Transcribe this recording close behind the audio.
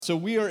So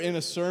we are in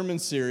a sermon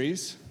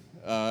series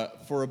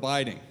for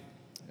abiding,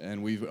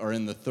 and we are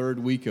in the third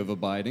week of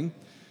abiding.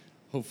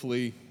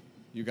 Hopefully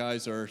you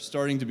guys are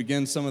starting to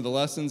begin some of the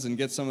lessons and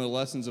get some of the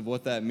lessons of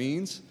what that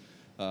means,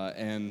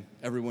 and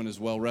everyone is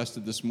well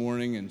rested this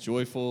morning and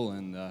joyful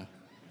and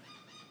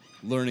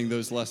learning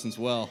those lessons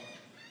well.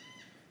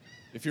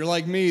 If you're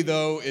like me,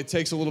 though, it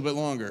takes a little bit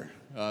longer.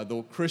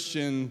 The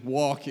Christian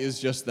walk is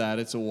just that.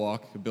 It's a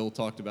walk. Bill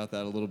talked about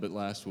that a little bit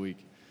last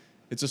week.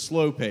 It's a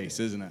slow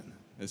pace, isn't it?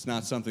 It's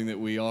not something that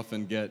we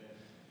often get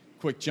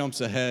quick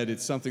jumps ahead.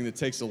 It's something that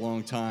takes a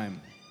long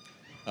time.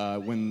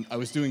 When I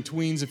was doing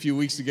tweens a few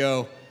weeks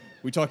ago,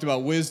 we talked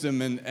about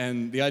wisdom,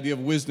 and the idea of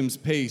wisdom's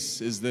pace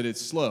is that it's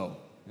slow,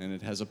 and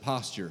it has a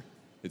posture.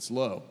 It's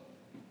low.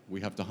 We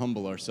have to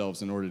humble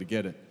ourselves in order to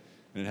get it.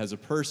 And it has a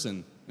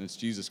person, and it's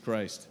Jesus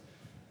Christ.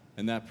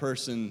 And that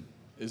person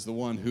is the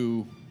one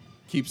who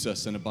keeps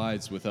us and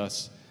abides with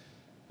us.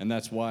 And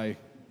that's why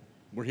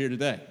we're here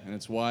today, and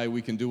it's why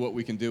we can do what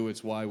we can do.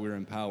 It's why we're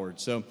empowered.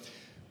 So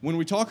when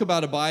we talk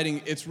about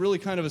abiding, it's really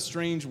kind of a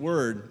strange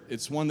word.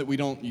 It's one that we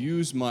don't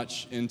use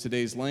much in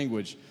today's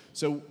language.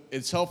 So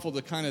it's helpful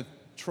to kind of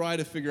try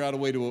to figure out a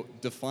way to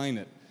define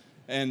it.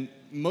 And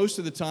most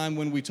of the time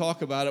when we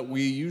talk about it,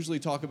 we usually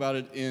talk about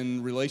it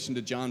in relation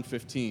to John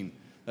 15.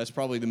 That's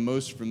probably the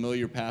most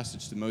familiar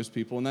passage to most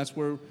people, and that's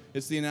where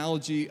it's the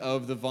analogy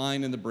of the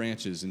vine and the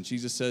branches. And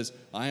Jesus says,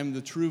 I am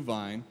the true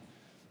vine,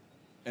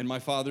 and my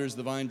Father is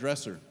the vine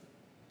dresser.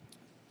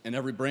 And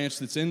every branch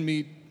that's in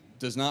me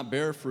does not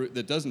bear fruit,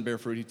 that doesn't bear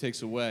fruit, he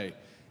takes away.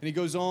 And he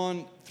goes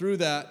on through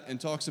that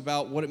and talks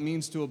about what it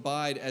means to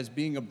abide as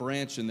being a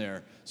branch in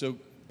there. So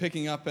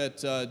picking up at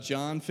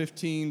John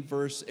 15,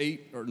 verse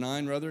 8 or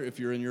 9, rather, if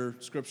you're in your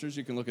scriptures,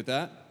 you can look at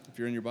that, if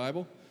you're in your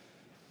Bible.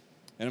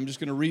 And I'm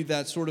just going to read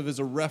that sort of as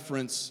a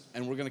reference,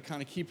 and we're going to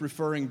kind of keep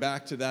referring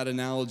back to that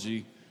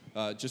analogy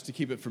just to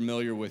keep it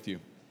familiar with you.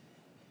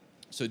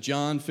 So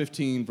John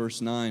 15, verse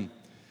 9.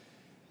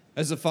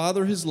 As the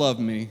Father has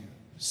loved me,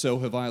 so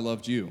have I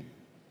loved you.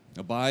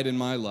 Abide in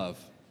my love.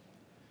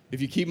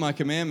 If you keep my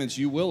commandments,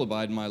 you will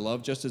abide in my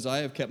love, just as I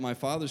have kept my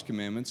Father's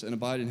commandments and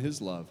abide in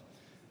his love.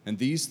 And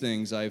these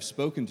things I have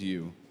spoken to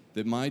you,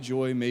 that my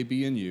joy may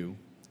be in you,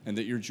 and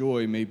that your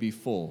joy may be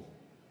full.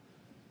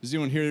 Does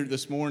anyone here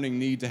this morning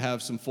need to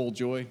have some full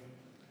joy?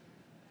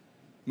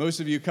 Most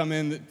of you come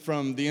in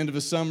from the end of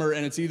a summer,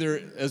 and it's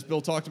either, as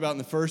Bill talked about in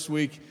the first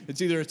week,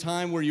 it's either a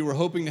time where you were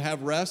hoping to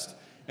have rest,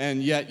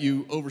 and yet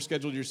you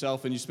overscheduled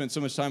yourself and you spent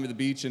so much time at the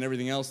beach and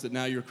everything else that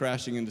now you're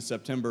crashing into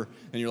September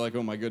and you're like,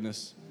 oh my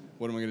goodness,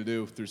 what am I going to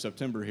do through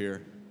September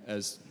here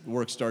as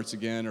work starts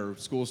again or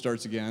school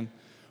starts again?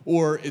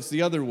 Or it's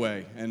the other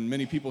way, and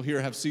many people here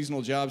have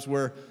seasonal jobs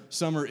where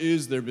summer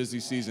is their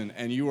busy season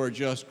and you are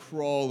just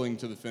crawling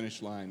to the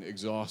finish line,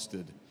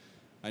 exhausted.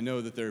 I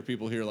know that there are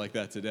people here like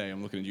that today.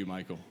 I'm looking at you,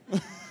 Michael.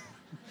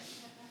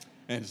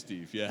 And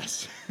Steve,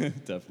 yes,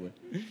 definitely.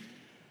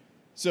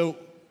 So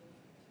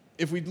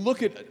if we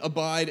look at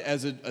abide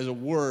as a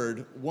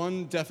word,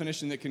 one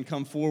definition that can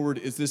come forward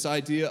is this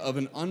idea of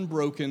an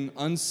unbroken,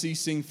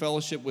 unceasing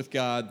fellowship with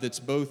God that's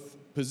both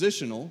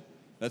positional,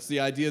 that's the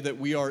idea that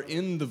we are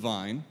in the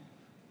vine,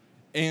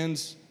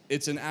 and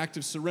it's an act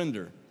of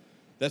surrender.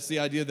 That's the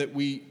idea that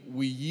we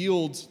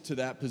yield to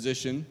that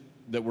position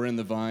that we're in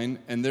the vine,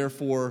 and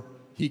therefore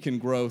he can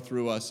grow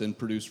through us and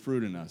produce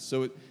fruit in us.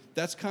 So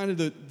that's kind of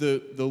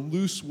the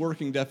loose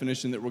working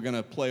definition that we're going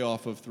to play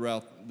off of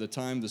throughout the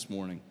time this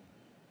morning.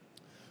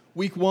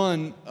 Week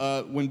one,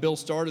 when Bill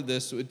started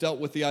this, it dealt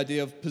with the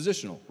idea of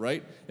positional,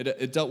 right?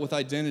 It dealt with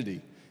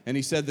identity. And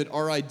he said that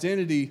our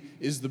identity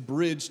is the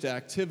bridge to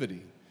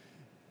activity.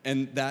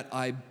 And that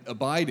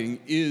abiding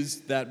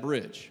is that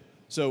bridge.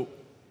 So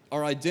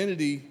our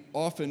identity,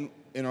 often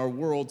in our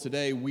world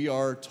today, we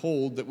are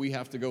told that we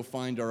have to go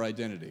find our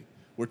identity.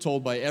 We're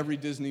told by every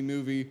Disney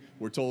movie,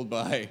 we're told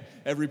by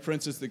every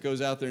princess that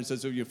goes out there and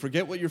says, oh, you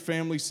forget what your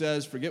family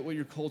says, forget what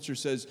your culture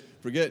says,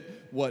 forget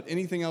what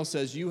anything else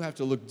says. You have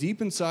to look deep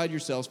inside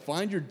yourselves,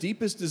 find your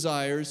deepest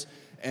desires,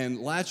 and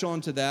latch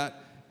onto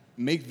that,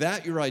 make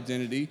that your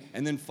identity,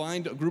 and then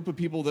find a group of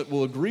people that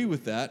will agree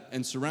with that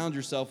and surround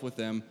yourself with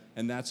them,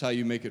 and that's how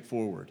you make it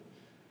forward.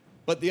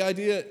 But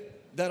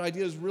that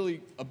idea is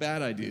really a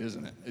bad idea,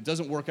 isn't it? It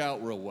doesn't work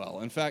out real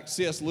well. In fact,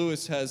 C.S.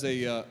 Lewis has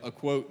a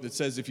quote that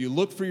says, if you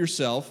look for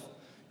yourself,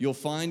 you'll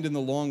find in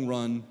the long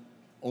run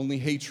only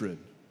hatred,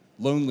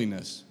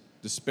 loneliness,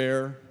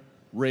 despair,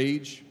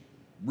 rage,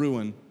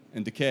 ruin,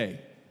 and decay.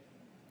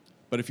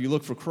 But if you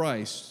look for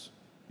Christ,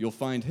 you'll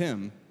find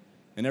him,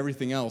 and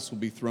everything else will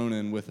be thrown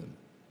in with him.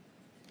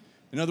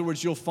 In other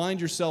words, you'll find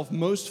yourself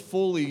most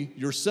fully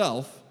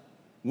yourself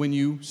when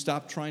you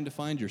stop trying to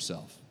find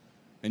yourself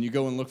and you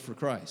go and look for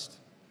Christ.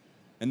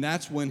 And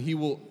that's when he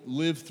will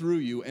live through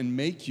you and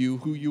make you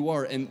who you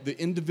are. And the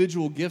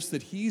individual gifts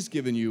that he's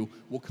given you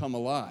will come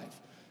alive.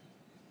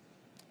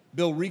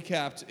 Bill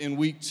recapped in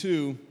week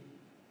two,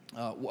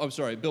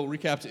 Bill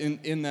recapped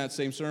in that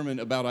same sermon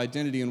about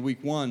identity in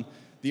week one,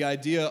 the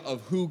idea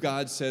of who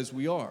God says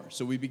we are.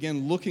 So we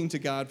began looking to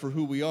God for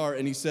who we are,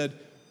 and he said,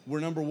 we're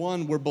number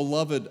one, we're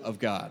beloved of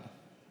God.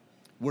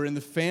 We're in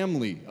the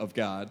family of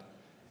God,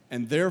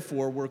 and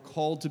therefore we're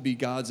called to be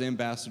God's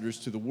ambassadors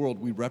to the world.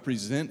 We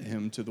represent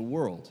him to the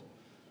world.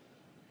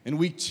 In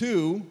week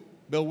 2,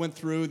 Bill went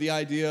through the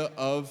idea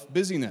of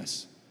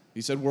busyness.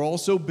 He said we're all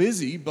so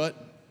busy, but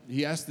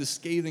he asked the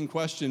scathing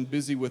question,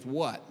 busy with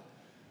what?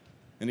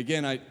 And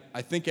again,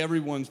 I think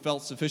everyone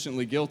felt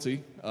sufficiently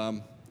guilty.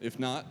 If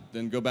not,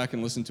 then go back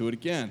and listen to it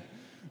again.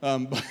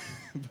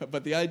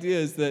 But the idea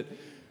is that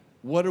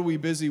what are we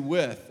busy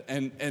with?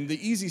 And the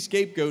easy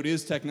scapegoat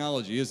is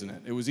technology, isn't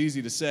it? It was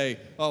easy to say,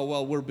 oh,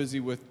 well, we're busy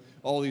with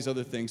all these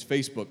other things,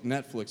 Facebook,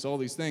 Netflix, all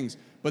these things.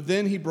 But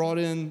then he brought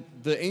in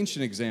the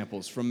ancient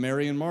examples from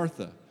Mary and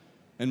Martha.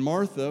 And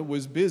Martha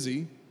was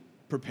busy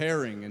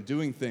preparing and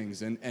doing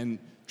things and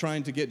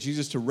trying to get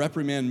Jesus to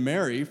reprimand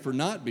Mary for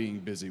not being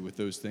busy with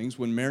those things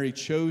when Mary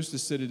chose to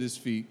sit at his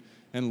feet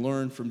and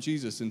learn from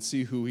Jesus and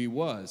see who he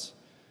was.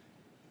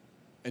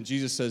 And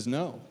Jesus says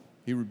no.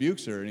 He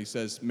rebukes her and he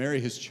says,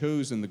 Mary has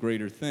chosen the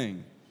greater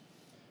thing.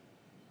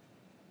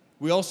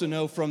 We also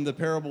know from the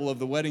parable of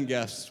the wedding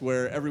guests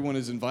where everyone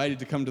is invited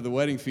to come to the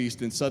wedding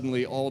feast and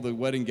suddenly all the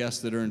wedding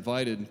guests that are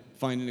invited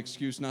find an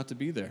excuse not to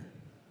be there.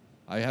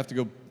 I have to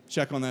go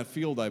check on that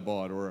field I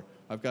bought, or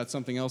I've got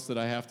something else that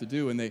I have to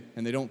do, and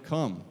they don't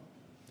come.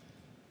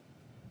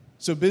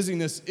 So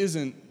busyness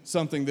isn't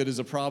something that is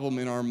a problem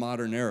in our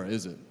modern era,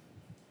 is it?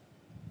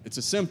 It's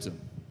a symptom.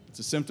 It's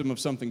a symptom of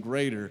something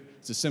greater.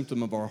 It's a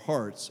symptom of our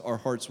hearts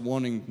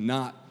wanting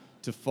not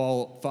to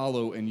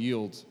follow and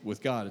yield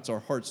with God. It's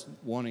our hearts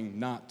wanting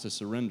not to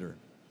surrender.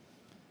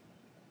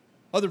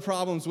 Other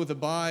problems with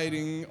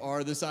abiding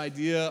are this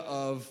idea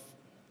of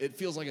it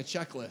feels like a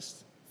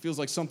checklist. It feels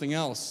like something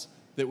else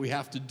that we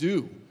have to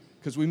do,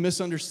 because we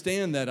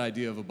misunderstand that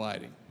idea of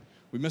abiding.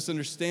 We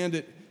misunderstand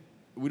it.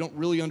 We don't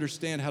really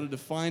understand how to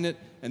define it,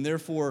 and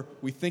therefore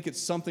we think it's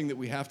something that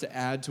we have to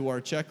add to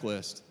our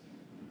checklist.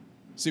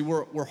 See,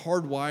 we're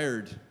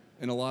hardwired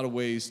in a lot of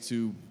ways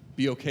to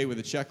be okay with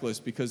a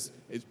checklist because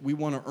we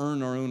want to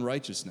earn our own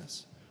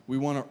righteousness. We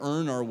want to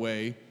earn our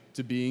way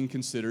to being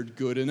considered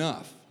good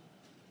enough.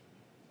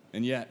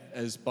 And yet,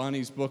 as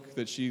Bonnie's book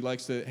that she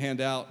likes to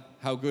hand out,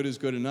 How Good is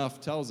Good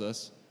Enough, tells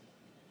us,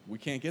 we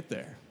can't get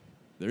there.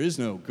 There is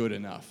no good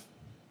enough.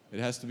 It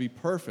has to be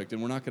perfect,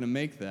 and we're not going to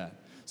make that.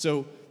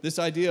 So this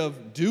idea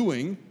of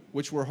doing,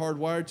 which we're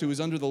hardwired to,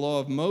 is under the law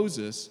of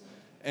Moses,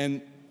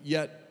 and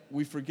yet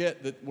we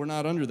forget that we're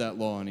not under that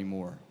law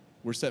anymore.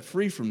 We're set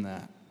free from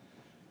that.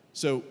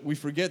 So we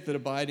forget that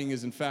abiding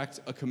is, in fact,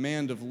 a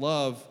command of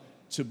love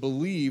to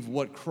believe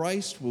what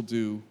Christ will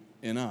do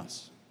in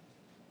us.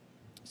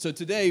 So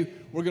today,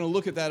 we're going to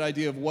look at that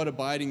idea of what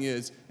abiding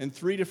is in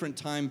 3 different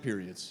time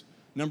periods.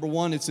 Number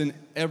 1, it's in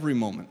every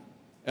moment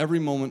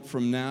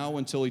from now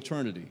until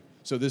eternity.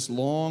 So this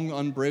long,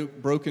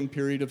 unbroken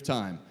period of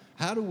time.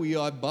 How do we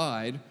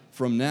abide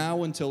from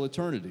now until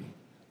eternity?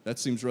 That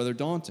seems rather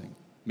daunting,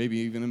 maybe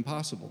even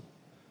impossible.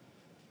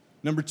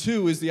 Number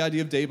 2 is the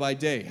idea of day by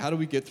day. How do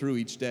we get through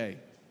each day?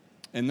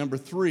 And number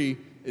 3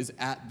 is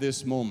at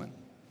this moment,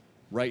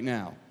 right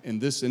now, in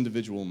this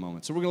individual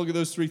moment. So we're going to look at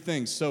those 3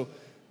 things. So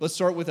let's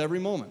start with every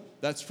moment.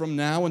 That's from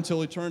now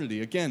until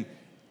eternity. Again,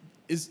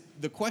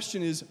 the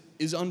question is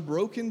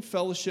unbroken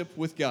fellowship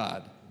with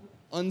God,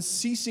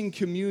 unceasing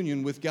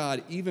communion with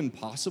God even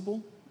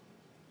possible?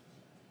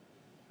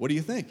 What do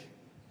you think?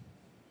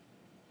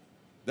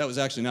 That was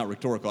actually not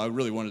rhetorical. I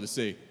really wanted to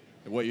see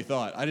what you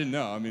thought. I didn't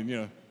know. I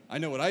mean, I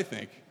know what I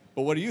think,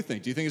 but what do you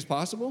think? Do you think it's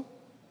possible?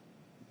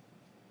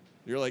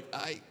 You're like,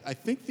 I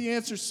think the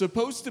answer's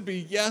supposed to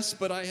be yes,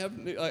 but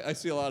I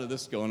see a lot of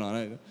this going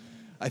on.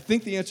 I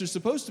think the answer's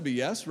supposed to be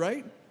yes,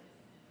 right?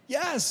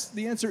 Yes,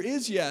 the answer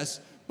is yes,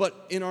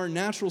 but in our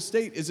natural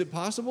state, is it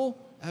possible?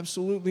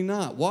 Absolutely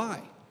not.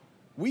 Why?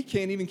 We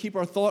can't even keep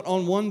our thought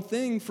on one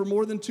thing for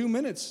more than 2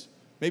 minutes,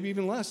 maybe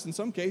even less in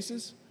some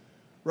cases,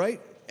 right?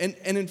 And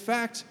in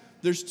fact,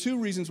 there's 2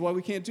 reasons why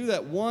we can't do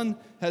that. One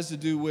has to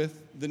do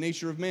with the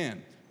nature of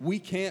man. We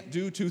can't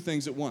do 2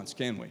 things at once,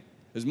 can we?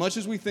 As much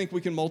as we think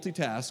we can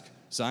multitask,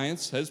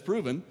 science has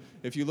proven,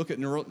 if you look at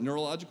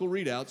neurological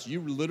readouts, you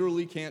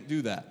literally can't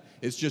do that.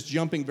 It's just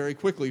jumping very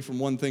quickly from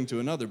one thing to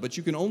another, but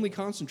you can only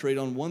concentrate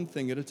on one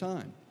thing at a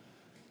time.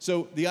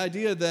 So the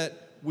idea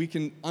that we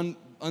can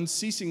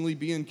unceasingly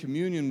be in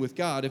communion with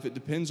God, if it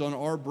depends on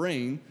our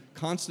brain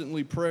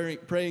constantly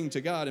praying to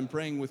God and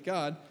praying with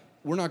God,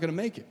 we're not going to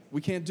make it.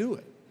 We can't do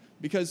it.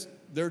 Because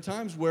there are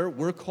times where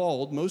we're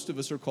called, most of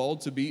us are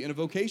called to be in a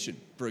vocation,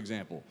 for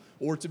example,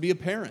 or to be a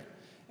parent.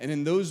 And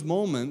in those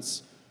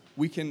moments,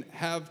 we can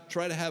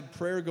try to have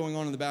prayer going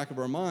on in the back of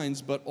our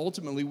minds, but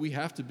ultimately we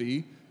have to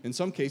be, in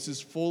some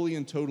cases, fully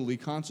and totally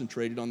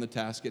concentrated on the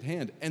task at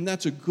hand. And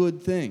that's a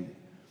good thing.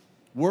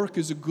 Work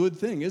is a good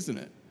thing, isn't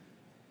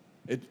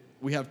it?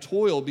 We have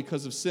toil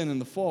because of sin and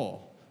the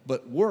fall,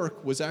 but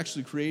work was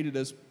actually created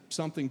as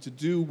something to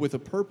do with a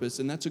purpose,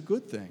 and that's a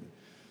good thing.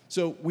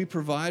 So we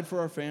provide for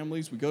our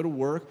families. We go to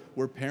work.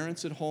 We're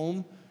parents at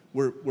home.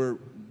 We're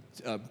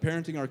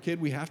parenting our kid.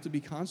 We have to be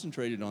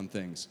concentrated on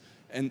things.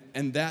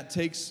 And that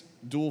takes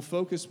dual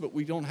focus, but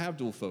we don't have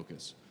dual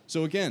focus.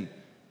 So again,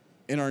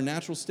 In our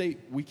natural state,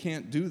 we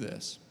can't do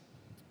this.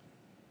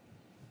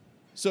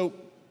 So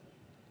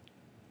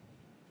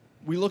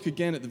we look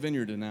again at the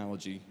vineyard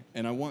analogy,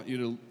 and I want you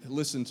to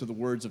listen to the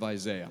words of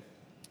Isaiah.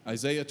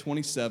 Isaiah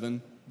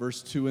 27,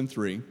 verse 2 and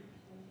 3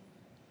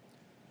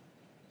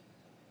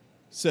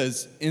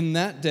 says, "In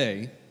that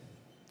day,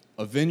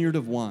 a vineyard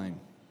of wine,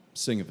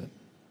 sing of it.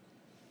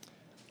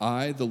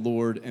 I, the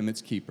Lord, am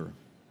its keeper.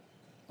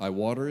 I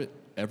water it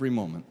every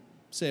moment."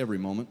 Say every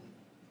moment.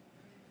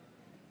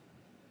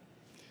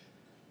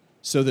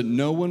 "So that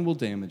no one will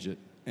damage it,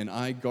 and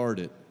I guard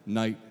it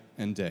night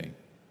and day."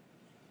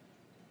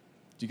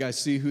 Do you guys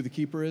see who the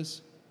keeper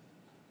is?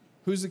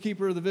 Who's the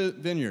keeper of the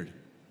vineyard?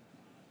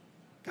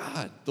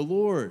 God, the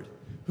Lord.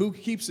 Who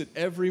keeps it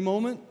every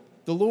moment?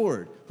 The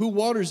Lord. Who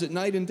waters it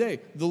night and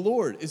day? The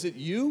Lord. Is it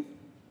you?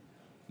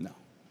 No,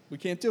 we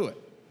can't do it.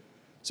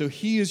 So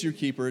he is your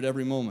keeper at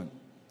every moment.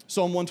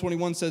 Psalm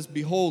 121 says,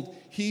 "Behold,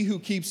 he who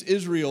keeps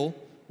Israel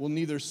will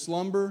neither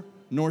slumber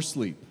nor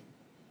sleep."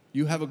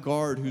 You have a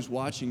guard who's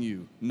watching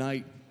you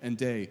night and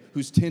day,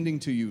 who's tending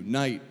to you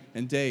night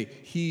and day.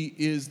 He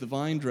is the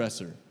vine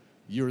dresser.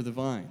 You're the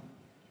vine.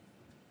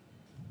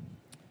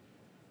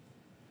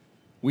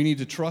 We need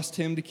to trust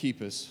him to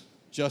keep us,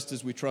 just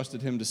as we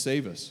trusted him to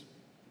save us.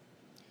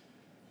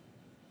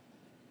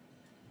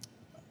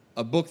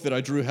 A book that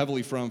I drew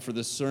heavily from for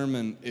this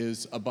sermon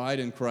is Abide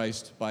in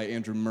Christ by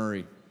Andrew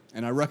Murray,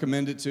 and I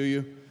recommend it to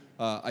you.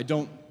 I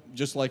don't,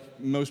 just like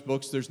most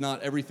books, there's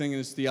not everything in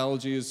his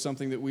theology is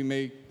something that we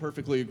may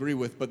perfectly agree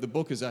with, but the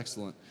book is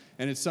excellent,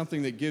 and it's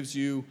something that gives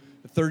you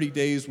 30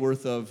 days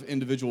worth of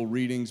individual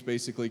readings,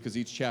 basically, because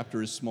each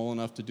chapter is small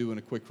enough to do in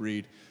a quick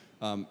read.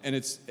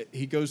 And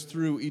he goes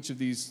through each of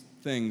these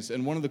things,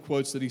 and one of the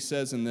quotes that he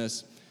says in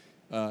this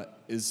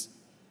is,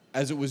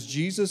 "As it was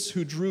Jesus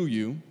who drew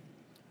you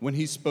when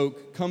he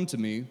spoke, 'Come to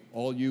me,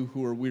 all you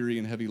who are weary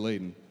and heavy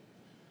laden,'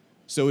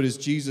 so it is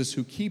Jesus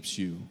who keeps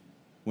you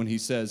when he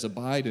says,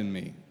 'Abide in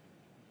me.'"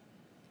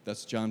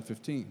 That's John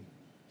 15.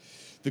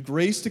 "The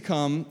grace to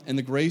come and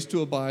the grace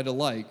to abide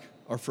alike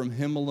are from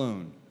him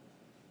alone.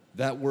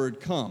 That word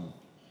 'come,'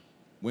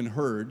 when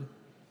heard,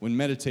 when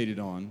meditated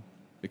on,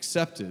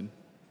 accepted,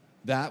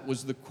 that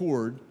was the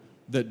cord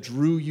that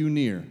drew you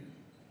near.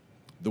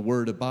 The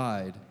word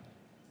 'abide'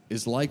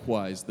 is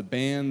likewise the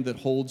band that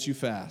holds you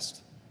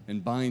fast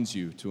and binds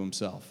you to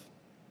himself.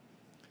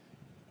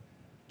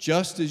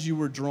 Just as you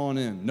were drawn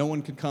in, no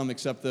one can come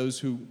except those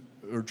who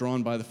are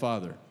drawn by the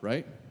Father,"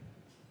 right?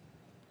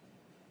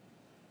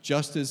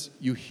 Just as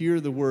you hear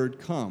the word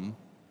 'come,'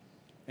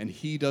 and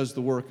he does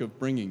the work of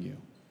bringing you,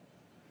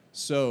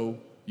 so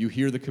you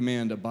hear the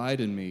command, 'Abide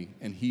in me,'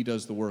 and he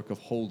does the work of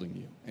holding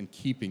you and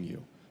keeping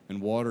you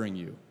and watering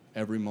you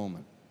every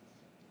moment.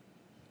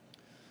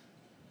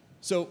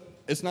 So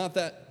it's not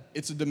that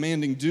it's a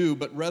demanding do,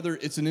 but rather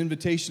it's an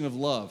invitation of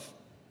love.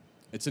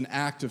 It's an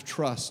act of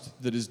trust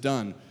that is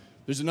done.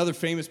 There's another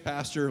famous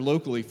pastor,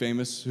 locally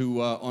famous,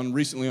 who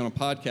recently on a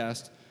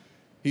podcast,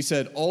 he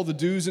said, "All the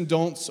do's and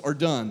don'ts are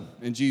done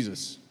in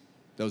Jesus."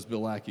 That was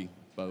Bill Lackey,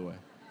 by the way.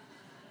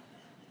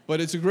 But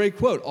it's a great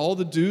quote. All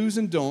the do's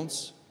and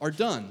don'ts are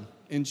done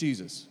in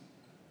Jesus,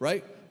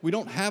 right? We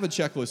don't have a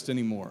checklist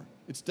anymore.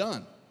 It's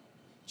done.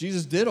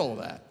 Jesus did all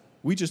that.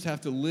 We just have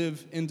to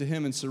live into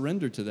him and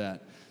surrender to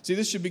that. See,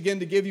 this should begin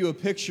to give you a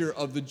picture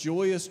of the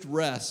joyous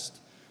rest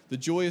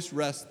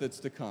that's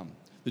to come,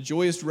 the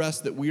joyous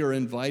rest that we are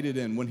invited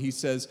in when he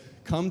says,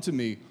 "Come to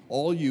me,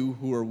 all you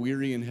who are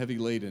weary and heavy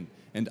laden,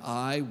 and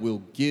I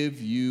will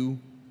give you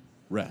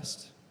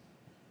rest."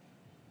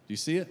 Do you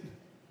see it?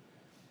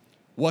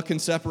 What can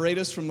separate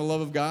us from the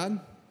love of God?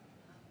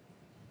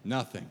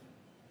 Nothing.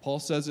 Paul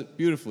says it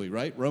beautifully,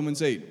 right?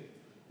 Romans 8.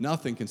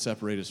 Nothing can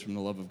separate us from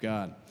the love of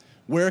God.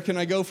 Where can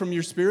I go from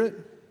your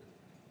spirit?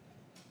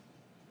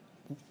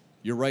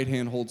 Your right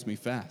hand holds me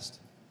fast.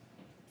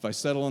 If I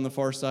settle on the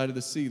far side of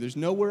the sea, there's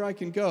nowhere I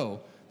can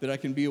go that I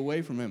can be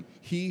away from him.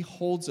 He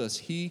holds us.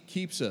 He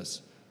keeps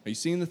us. Are you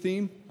seeing the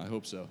theme? I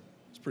hope so.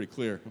 It's pretty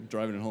clear. I'm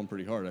driving it home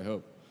pretty hard, I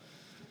hope.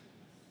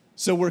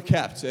 So we're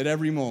kept at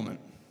every moment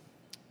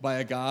by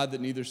a God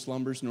that neither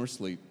slumbers nor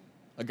sleeps,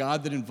 a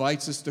God that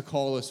invites us to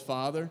call us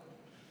Father,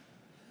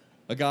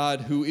 a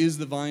God who is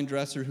the vine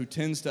dresser, who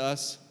tends to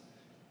us.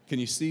 Can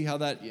you see how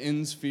that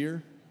ends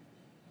fear?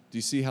 Do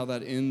you see how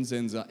that ends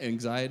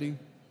anxiety?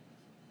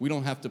 We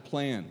don't have to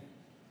plan.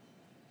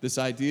 This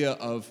idea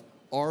of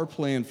our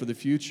plan for the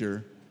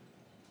future,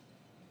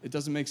 it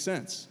doesn't make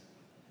sense.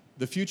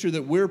 The future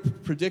that we're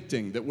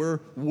predicting, that we're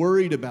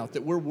worried about,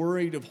 that we're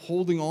worried of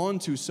holding on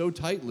to so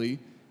tightly,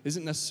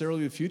 isn't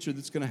necessarily the future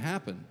that's going to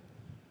happen.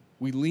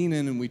 We lean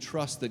in and we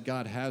trust that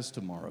God has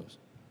tomorrows.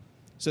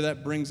 So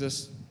that brings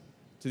us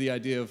to the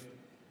idea of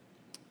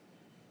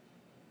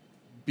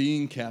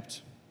being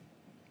kept,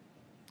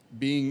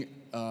 being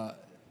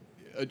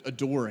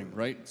adoring,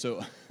 right?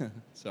 So,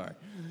 sorry,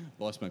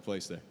 lost my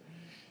place there.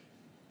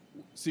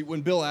 See,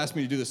 when Bill asked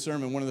me to do the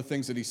sermon, one of the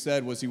things that he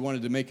said was he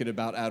wanted to make it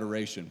about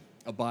adoration,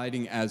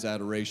 abiding as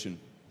adoration.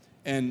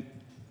 And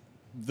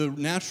the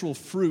natural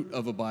fruit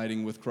of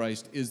abiding with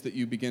Christ is that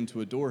you begin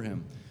to adore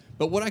him.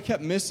 But what I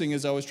kept missing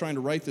as I was trying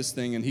to write this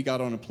thing and he got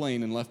on a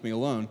plane and left me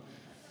alone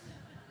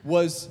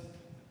was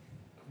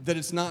that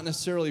it's not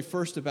necessarily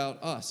first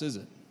about us, is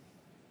it?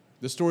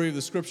 The story of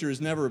the Scripture is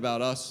never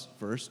about us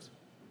first.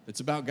 It's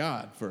about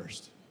God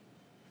first.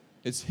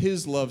 It's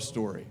His love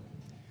story.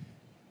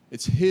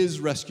 It's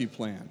His rescue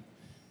plan.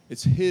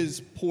 It's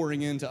His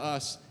pouring into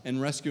us and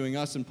rescuing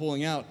us and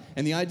pulling out.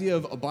 And the idea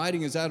of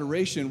abiding as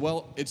adoration,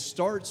 well, it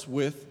starts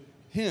with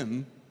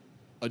Him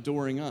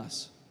adoring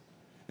us.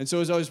 And so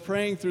as I was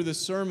praying through this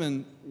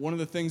sermon, one of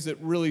the things that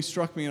really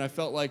struck me, and I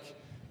felt like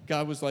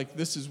God was like,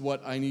 this is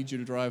what I need you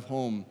to drive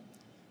home,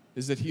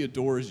 is that He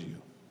adores you.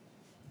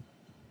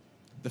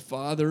 The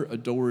Father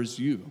adores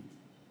you.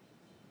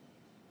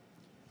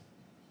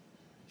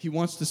 He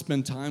wants to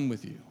spend time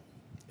with you.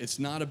 It's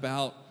not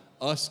about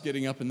us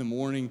getting up in the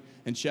morning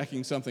and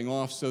checking something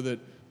off so that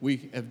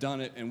we have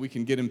done it and we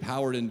can get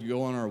empowered and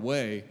go on our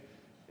way.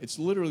 It's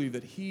literally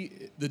that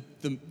He,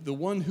 the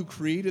one who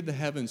created the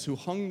heavens, who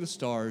hung the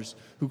stars,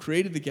 who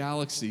created the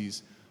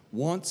galaxies,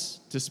 wants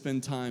to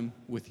spend time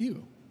with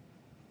you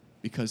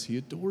because He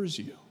adores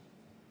you.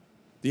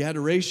 The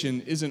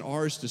adoration isn't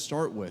ours to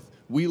start with.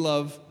 We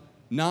love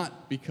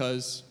not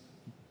because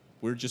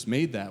we're just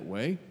made that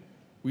way.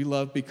 We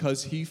love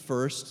because He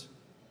first,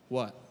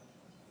 what?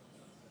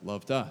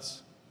 Loved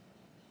us.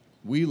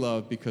 We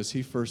love because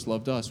He first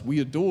loved us.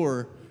 We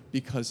adore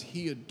because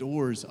He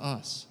adores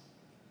us.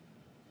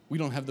 We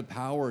don't have the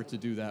power to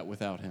do that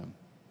without Him.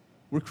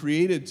 We're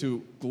created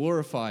to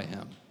glorify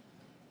Him.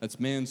 That's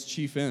man's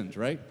chief end,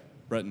 right?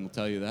 Breton will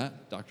tell you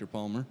that, Dr.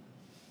 Palmer.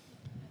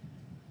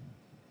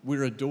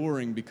 We're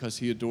adoring because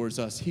He adores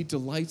us. He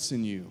delights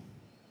in you.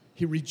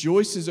 He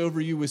rejoices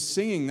over you with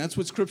singing. That's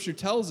what Scripture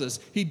tells us.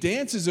 He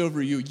dances over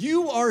you.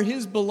 You are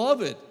His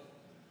beloved.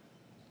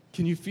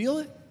 Can you feel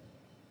it?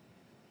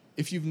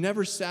 If you've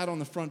never sat on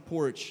the front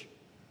porch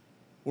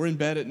or in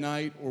bed at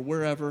night or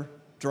wherever,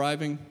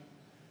 driving,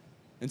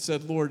 and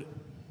said, Lord,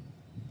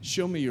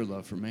 show me your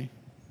love for me,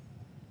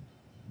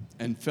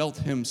 and felt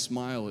Him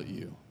smile at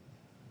you,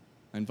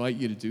 I invite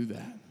you to do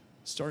that.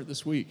 Start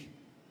this week.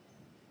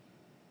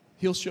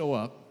 He'll show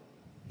up.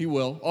 He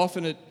will.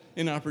 Often at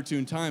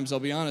inopportune times.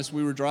 I'll be honest,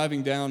 we were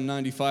driving down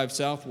 95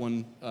 South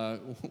one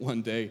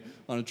day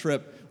on a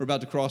trip. We're about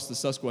to cross the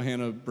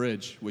Susquehanna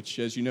Bridge, which,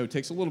 as you know,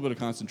 takes a little bit of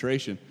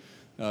concentration,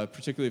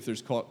 particularly if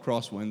there's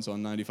crosswinds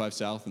on 95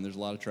 South and there's a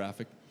lot of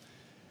traffic.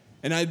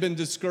 And I'd been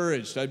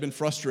discouraged. I'd been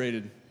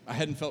frustrated. I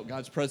hadn't felt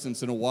God's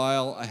presence in a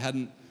while. I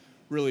hadn't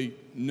really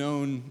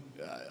known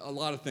a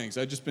lot of things.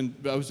 I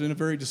was in a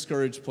very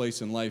discouraged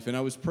place in life. And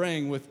I was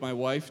praying with my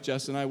wife.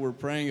 Jess and I were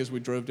praying as we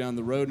drove down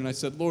the road. And I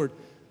said, Lord,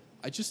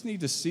 I just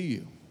need to see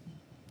you.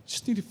 I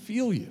just need to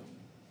feel you.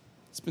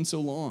 It's been so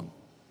long.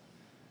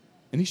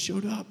 And He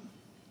showed up.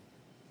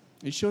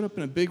 He showed up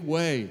in a big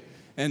way.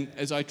 And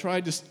as I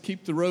tried to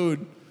keep the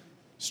road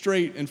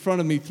straight in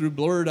front of me through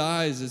blurred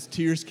eyes as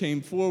tears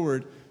came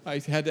forward, I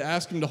had to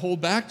ask Him to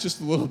hold back just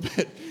a little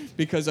bit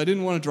because I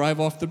didn't want to drive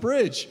off the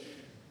bridge.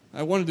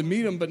 I wanted to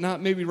meet Him, but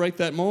not maybe right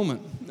that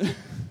moment.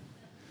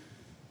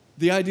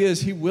 The idea is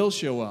He will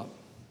show up.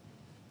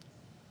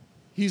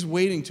 He's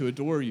waiting to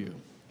adore you.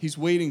 He's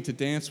waiting to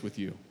dance with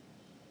you.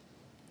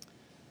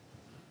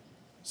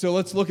 So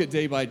let's look at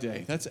day by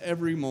day. That's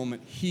every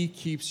moment. He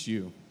keeps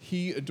you.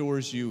 He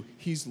adores you.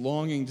 He's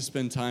longing to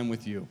spend time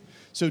with you.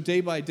 So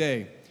day by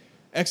day,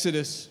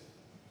 Exodus,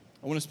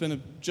 I want to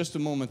spend just a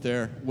moment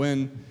there.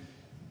 When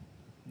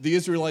the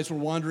Israelites were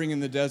wandering in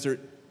the desert,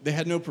 they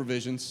had no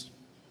provisions.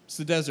 It's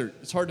the desert.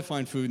 It's hard to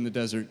find food in the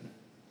desert.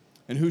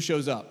 And who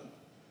shows up?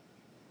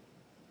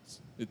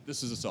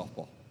 This is a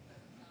softball.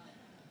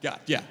 God,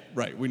 yeah,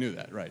 right. We knew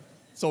that, right.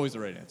 It's always the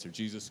right answer.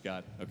 Jesus,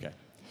 God, okay.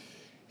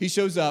 He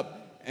shows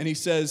up and He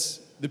says,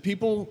 the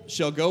people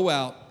shall go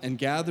out and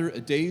gather a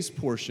day's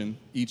portion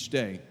each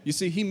day. You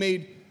see, He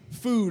made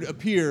food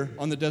appear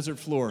on the desert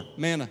floor.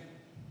 Manna.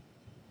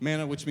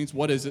 Manna, which means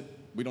what is it?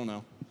 We don't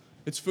know.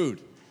 It's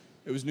food.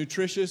 It was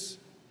nutritious.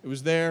 It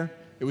was there.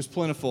 It was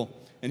plentiful.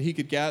 And you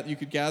could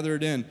gather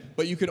it in.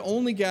 But you could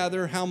only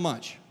gather how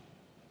much?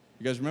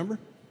 You guys remember?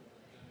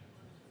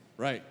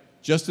 Right.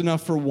 Just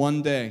enough for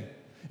one day.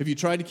 If you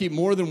tried to keep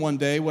more than one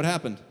day, what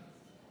happened?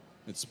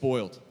 It's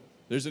spoiled.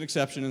 There's an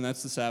exception, and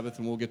that's the Sabbath,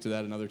 and we'll get to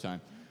that another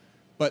time.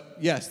 But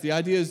yes, the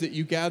idea is that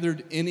you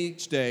gathered in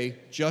each day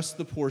just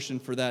the portion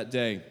for that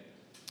day.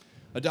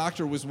 A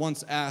doctor was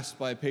once asked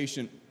by a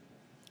patient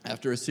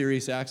after a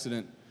serious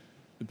accident.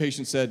 The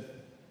patient said,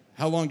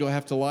 how long do I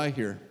have to lie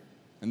here?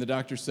 And the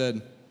doctor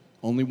said,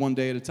 only one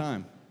day at a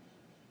time.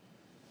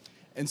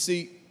 And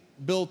see,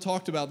 Bill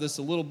talked about this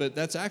a little bit.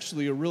 That's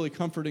actually a really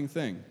comforting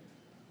thing.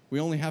 We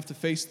only have to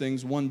face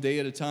things one day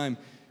at a time.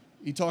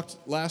 He talked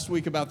last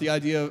week about the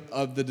idea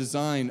of the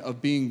design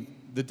of being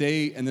the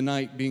day and the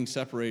night being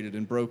separated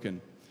and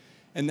broken.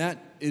 And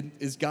that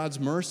is God's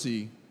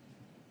mercy.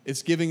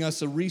 It's giving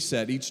us a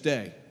reset each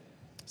day.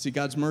 See,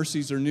 God's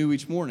mercies are new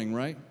each morning,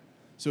 right?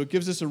 So it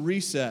gives us a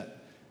reset,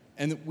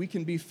 and that we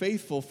can be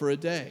faithful for a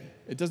day.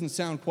 It doesn't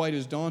sound quite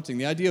as daunting.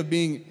 The idea of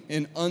being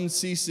in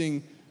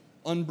unceasing,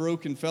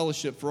 unbroken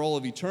fellowship for all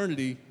of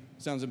eternity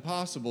sounds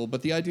impossible,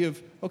 but the idea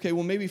of, okay,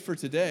 well, maybe for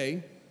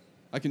today,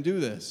 I can do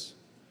this.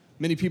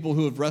 Many people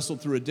who have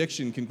wrestled through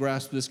addiction can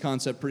grasp this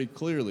concept pretty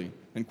clearly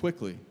and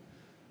quickly,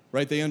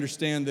 right? They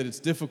understand that it's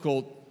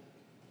difficult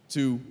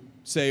to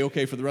say,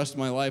 okay, for the rest of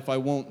my life, I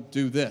won't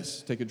do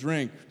this, take a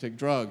drink, take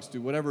drugs,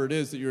 do whatever it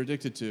is that you're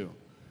addicted to.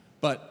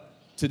 But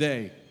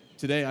today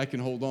I can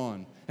hold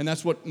on. And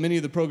that's what many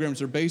of the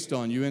programs are based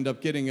on. You end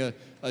up getting a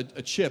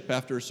chip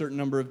after a certain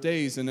number of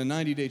days, and a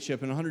 90-day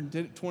chip, and a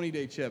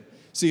 120-day chip.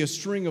 See, a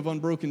string of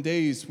unbroken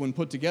days, when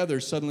put together,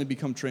 suddenly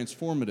become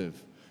transformative.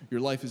 Your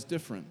life is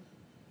different,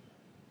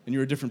 and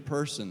you're a different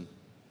person.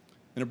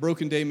 And a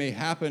broken day may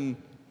happen,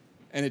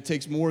 and it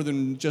takes more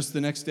than just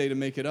the next day to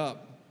make it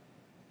up.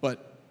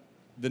 But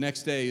the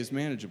next day is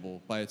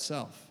manageable by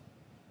itself.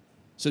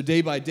 So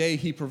day by day,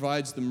 he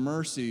provides the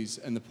mercies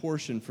and the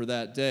portion for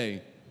that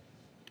day.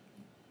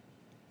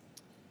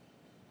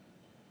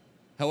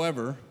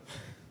 However,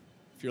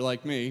 if you're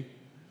like me,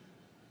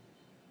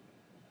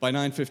 by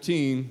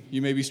 9:15,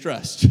 you may be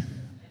stressed.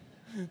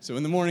 So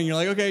in the morning, you're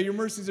like, okay, your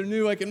mercies are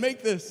new, I can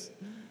make this.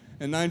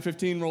 And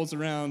 9:15 rolls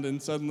around, and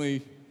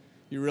suddenly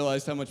you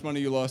realized how much money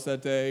you lost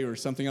that day, or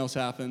something else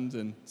happened,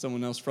 and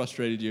someone else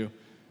frustrated you.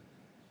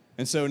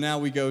 And so now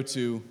we go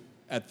to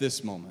at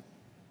this moment.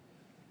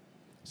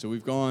 So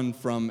we've gone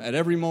from at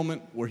every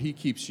moment where he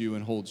keeps you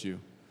and holds you,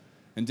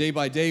 and day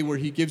by day where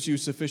he gives you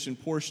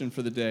sufficient portion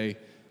for the day,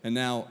 and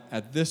now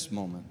at this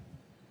moment.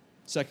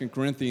 2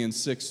 Corinthians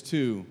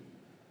 6:2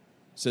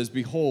 says,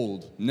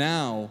 behold,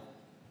 now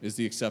is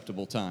the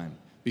acceptable time.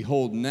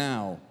 Behold,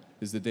 now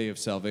is the day of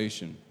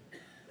salvation.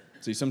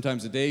 See,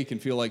 sometimes a day can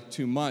feel like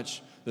too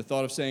much. The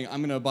thought of saying,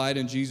 I'm going to abide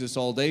in Jesus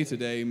all day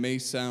today may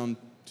sound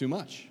too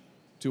much,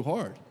 too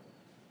hard.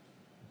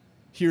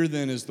 Here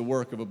then is the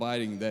work of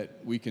abiding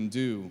that we can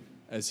do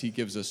as he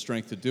gives us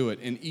strength to do it.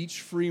 In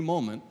each free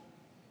moment,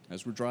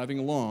 as we're driving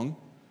along,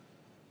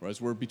 or as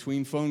we're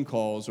between phone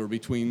calls, or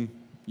between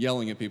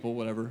yelling at people,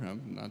 whatever,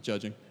 I'm not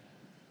judging,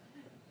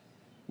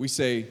 we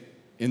say,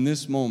 in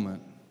this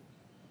moment,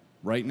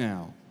 right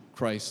now,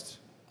 Christ,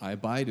 I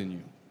abide in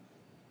you.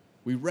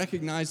 We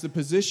recognize the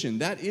position.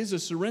 That is a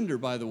surrender,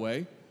 by the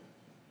way,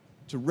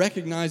 to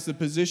recognize the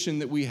position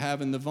that we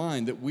have in the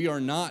vine, that we are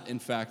not, in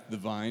fact, the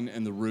vine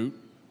and the root.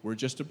 We're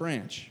just a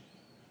branch.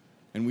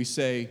 And we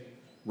say,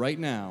 right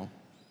now,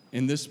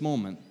 in this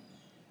moment,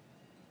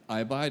 I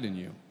abide in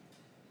you.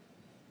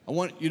 I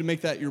want you to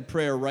make that your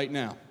prayer right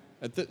now,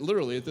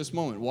 literally at this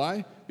moment.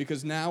 Why?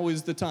 Because now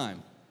is the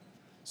time.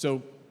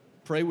 So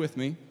pray with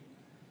me.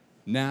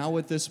 Now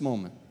at this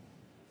moment,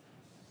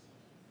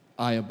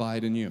 I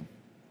abide in you.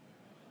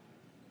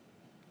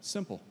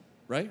 Simple,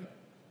 right?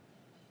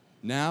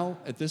 Now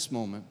at this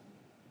moment,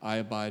 I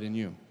abide in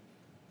you.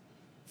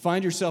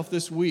 Find yourself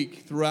this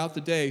week throughout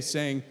the day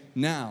saying,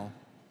 now,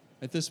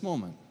 at this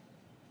moment,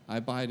 I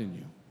abide in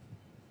you.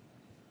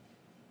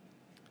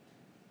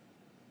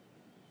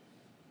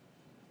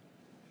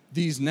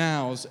 These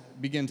nows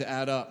begin to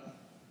add up,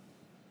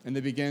 and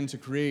they begin to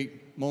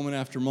create moment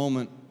after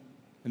moment,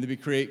 and they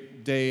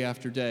create day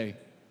after day,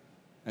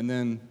 and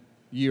then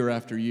year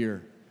after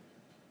year.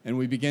 And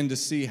we begin to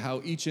see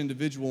how each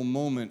individual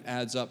moment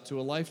adds up to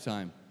a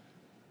lifetime.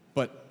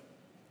 But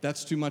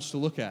that's too much to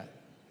look at.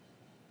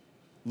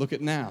 Look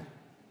at now,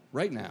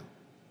 right now,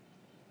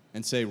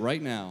 and say,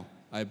 right now,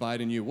 I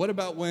abide in you. What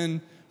about when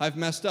I've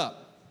messed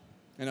up,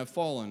 and I've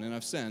fallen, and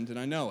I've sinned, and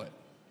I know it?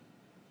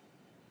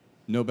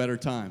 No better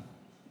time.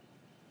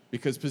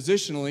 Because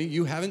positionally,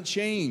 you haven't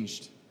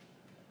changed.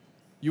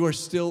 You are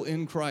still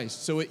in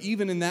Christ. So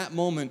even in that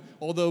moment,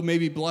 although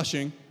maybe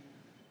blushing,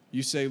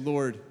 you say,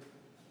 Lord,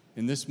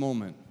 in this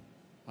moment,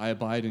 I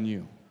abide in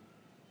you.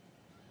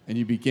 And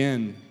you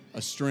begin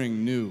a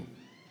string new.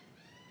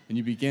 And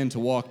you begin to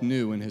walk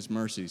new in his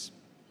mercies.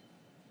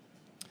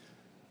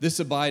 This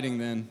abiding,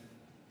 then,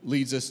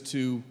 leads us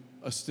to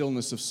a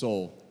stillness of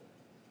soul.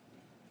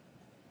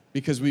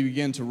 Because we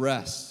begin to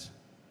rest.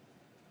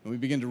 And we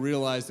begin to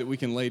realize that we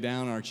can lay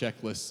down our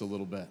checklists a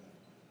little bit.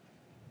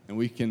 And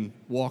we can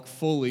walk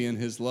fully in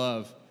his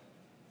love.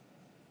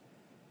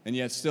 And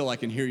yet still I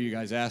can hear you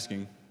guys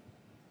asking,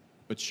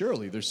 but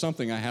surely there's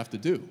something I have to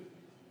do.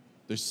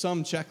 There's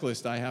some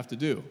checklist I have to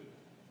do.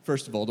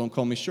 First of all, don't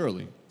call me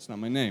Shirley. It's not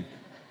my name.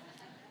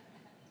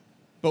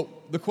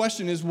 But the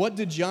question is, what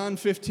did John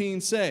 15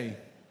 say?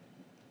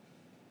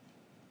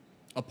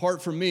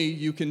 Apart from me,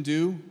 you can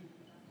do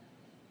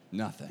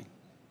nothing.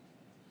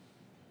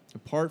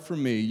 Apart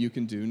from me, you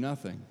can do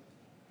nothing.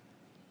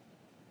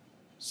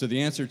 So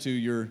the answer to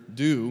your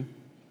do,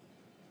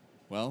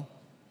 well,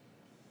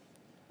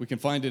 we can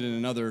find it in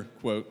another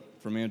quote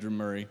from Andrew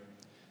Murray.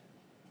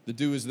 The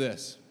do is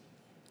this.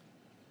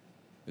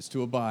 It's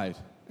to abide,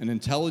 an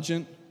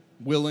intelligent,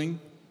 willing,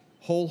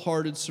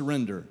 wholehearted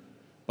surrender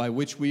by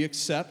which we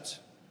accept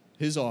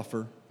his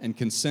offer and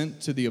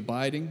consent to the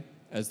abiding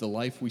as the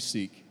life we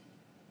seek.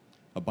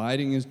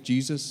 Abiding in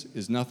Jesus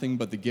is nothing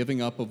but the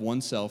giving up of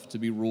oneself to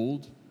be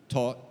ruled,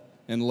 taught,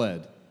 and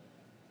led,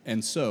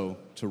 and so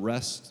to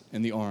rest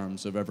in the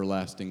arms of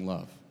everlasting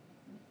love.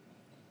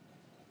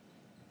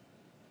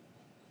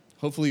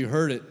 Hopefully you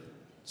heard it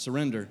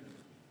surrender.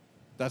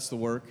 That's the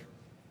work.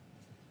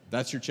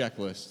 That's your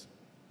checklist.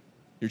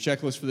 Your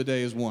checklist for the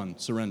day is 1,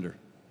 surrender.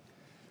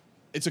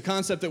 It's a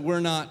concept that we're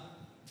not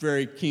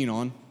very keen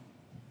on.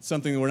 It's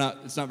something that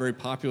it's not very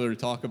popular to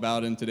talk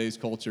about in today's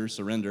culture,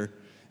 surrender.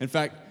 In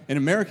fact, in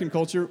American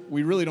culture,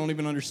 we really don't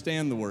even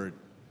understand the word.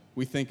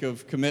 We think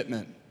of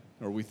commitment,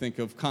 or we think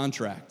of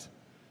contract.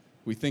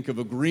 We think of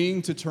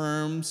agreeing to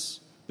terms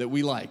that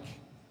we like,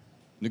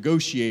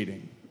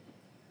 negotiating.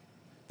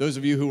 Those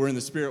of you who were in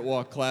the Spirit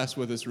Walk class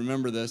with us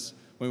remember this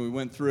when we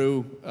went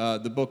through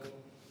the book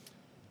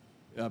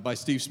by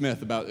Steve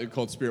Smith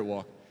called Spirit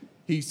Walk.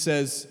 He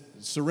says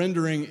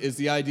surrendering is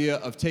the idea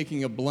of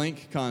taking a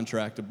blank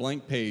contract, a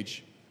blank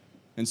page,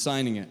 and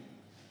signing it.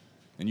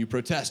 And you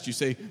protest. You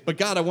say, but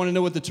God, I want to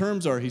know what the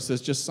terms are. He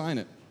says, just sign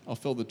it. I'll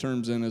fill the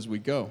terms in as we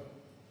go.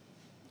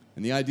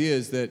 And the idea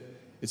is that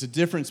it's a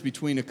difference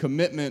between a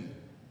commitment,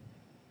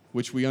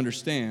 which we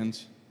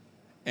understand,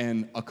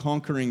 and a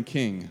conquering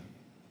king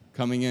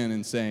coming in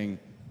and saying,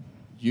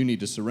 you need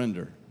to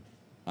surrender.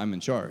 I'm in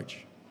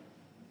charge.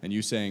 And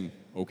you saying,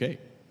 okay.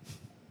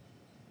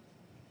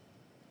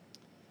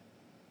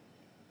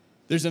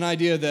 There's an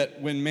idea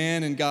that when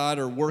man and God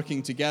are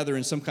working together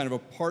in some kind of a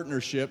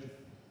partnership,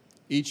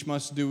 each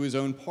must do his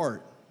own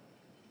part.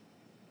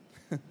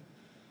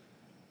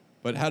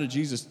 But how did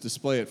Jesus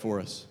display it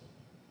for us?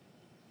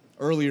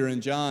 Earlier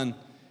in John,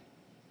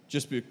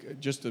 just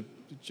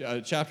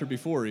a chapter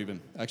before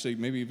even, actually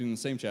maybe even in the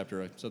same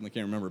chapter, I suddenly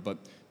can't remember, but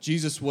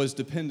Jesus was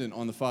dependent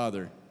on the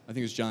Father. I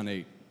think it's John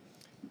 8.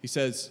 He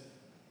says,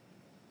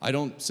 I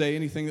don't say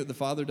anything that the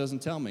Father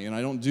doesn't tell me, and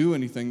I don't do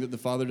anything that the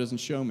Father doesn't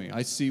show me.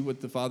 I see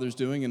what the Father's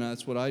doing, and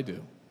that's what I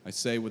do. I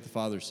say what the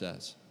Father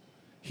says.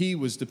 He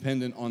was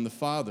dependent on the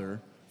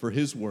Father for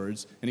his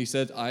words, and he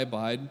said, I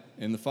abide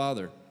in the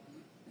Father.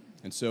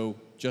 And so,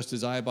 just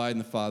as I abide in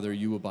the Father,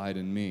 you abide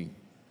in me.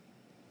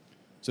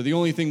 So the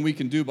only thing we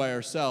can do by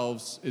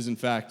ourselves is, in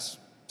fact,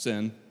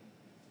 sin.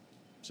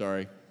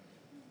 Sorry.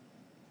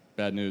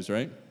 Bad news,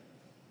 right?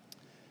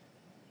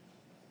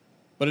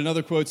 But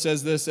another quote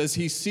says this, as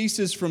he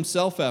ceases from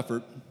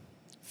self-effort,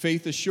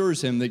 faith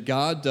assures him that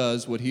God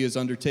does what he has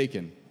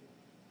undertaken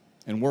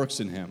and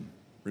works in him.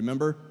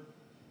 Remember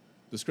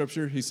the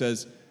scripture? He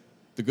says,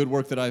 the good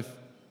work that I've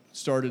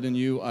started in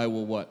you, I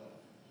will what?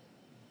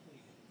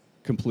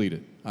 Complete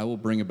it. I will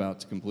bring about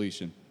to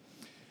completion.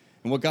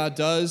 And what God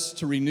does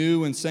to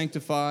renew and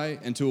sanctify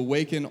and to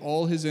awaken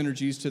all his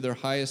energies to their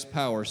highest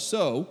power.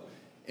 So,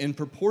 in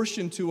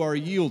proportion to our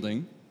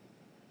yielding,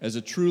 as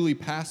a truly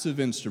passive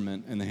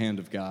instrument in the hand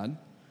of God,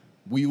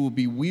 we will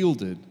be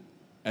wielded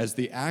as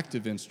the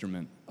active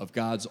instrument of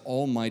God's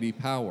almighty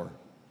power.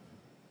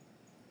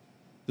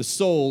 The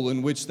soul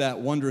in which that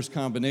wondrous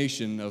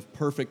combination of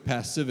perfect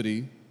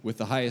passivity with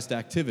the highest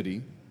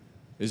activity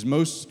is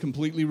most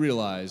completely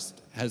realized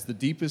has the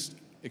deepest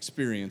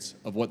experience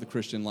of what the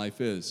Christian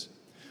life is.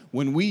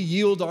 When we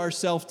yield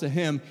ourselves to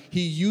him,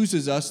 he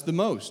uses us the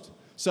most.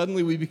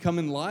 Suddenly we become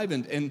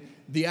enlivened, and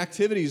the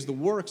activities, the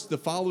works, the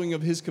following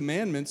of his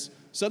commandments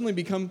suddenly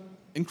become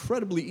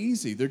incredibly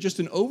easy. They're just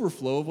an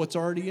overflow of what's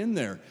already in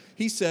there.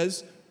 He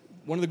says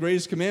one of the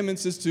greatest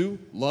commandments is to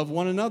love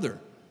one another.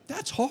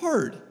 That's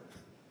hard,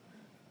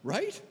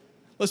 right?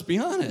 Let's be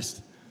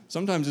honest.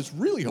 Sometimes it's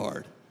really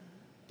hard,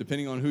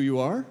 depending on who you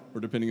are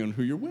or depending on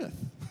who you're with.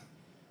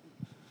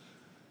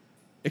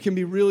 It can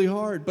be really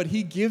hard, but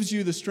he gives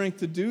you the strength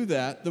to do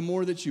that the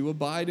more that you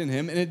abide in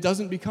him, and it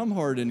doesn't become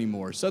hard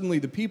anymore. Suddenly,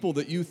 the people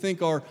that you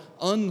think are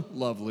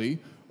unlovely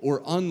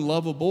or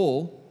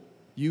unlovable,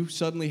 you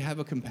suddenly have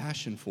a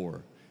compassion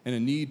for and a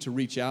need to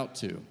reach out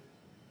to.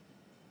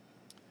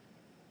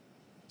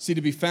 See,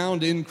 to be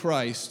found in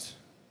Christ,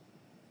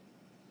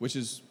 which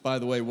is, by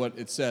the way, what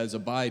it says,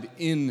 abide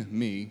in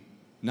me,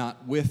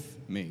 not with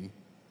me.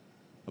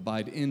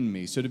 Abide in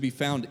me. So to be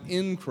found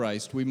in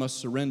Christ, we must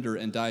surrender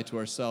and die to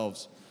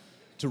ourselves,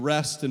 to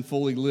rest and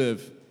fully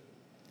live.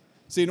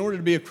 See, in order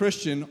to be a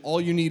Christian,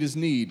 all you need is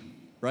need,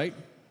 right?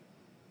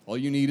 All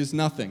you need is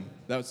nothing.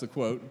 That's the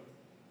quote.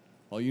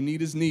 All you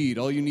need is need.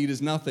 All you need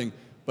is nothing.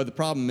 But the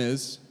problem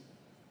is,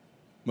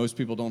 most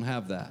people don't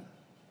have that.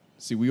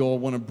 See, we all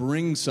want to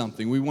bring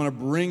something. We want to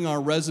bring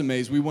our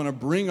resumes. We want to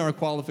bring our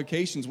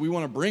qualifications. We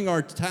want to bring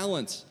our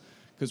talents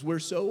because we're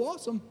so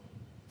awesome.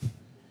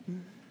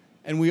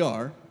 And we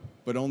are,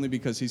 but only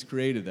because he's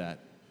created that.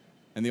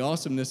 And the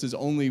awesomeness is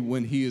only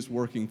when he is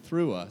working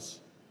through us.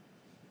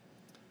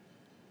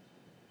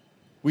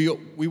 We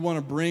want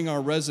to bring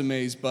our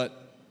resumes,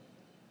 but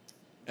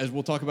as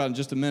we'll talk about in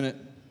just a minute,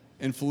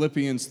 in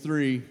Philippians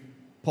 3,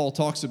 Paul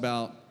talks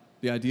about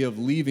the idea of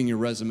leaving your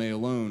resume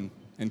alone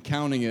and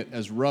counting it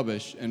as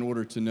rubbish in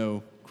order to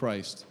know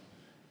Christ.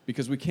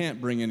 Because we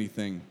can't bring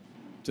anything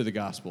to the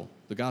gospel.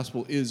 The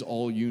gospel is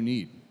all you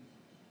need.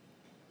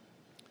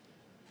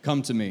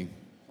 Come to me,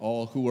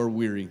 all who are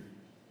weary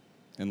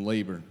and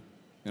labor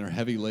and are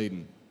heavy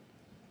laden,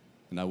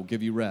 and I will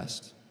give you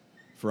rest.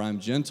 For I am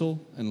gentle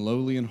and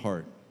lowly in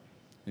heart,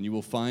 and you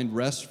will find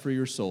rest for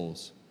your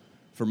souls.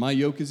 For my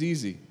yoke is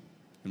easy,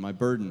 and my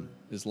burden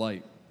is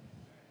light.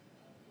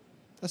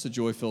 That's a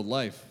joy-filled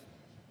life.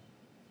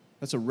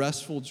 That's a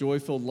restful,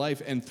 joy-filled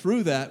life. And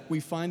through that, we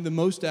find the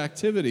most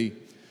activity.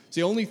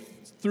 See, only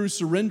through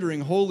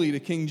surrendering wholly to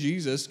King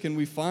Jesus can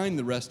we find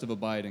the rest of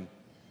abiding.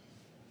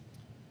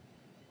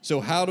 So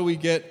how do we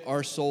get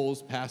our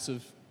souls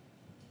passive?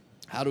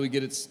 How do we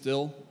get it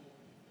still?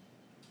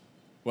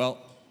 Well,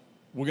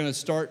 we're going to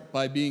start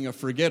by being a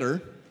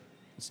forgetter.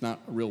 It's not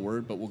a real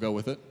word, but we'll go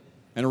with it.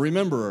 And a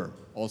rememberer,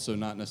 also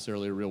not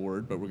necessarily a real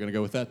word, but we're going to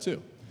go with that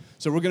too.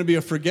 So we're going to be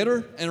a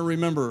forgetter and a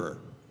rememberer.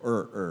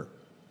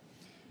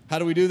 How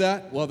do we do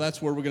that? Well,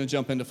 that's where we're going to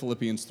jump into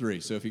Philippians 3.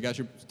 So if you got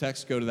your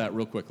text, go to that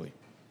real quickly.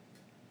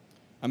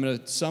 I'm going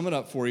to sum it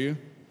up for you.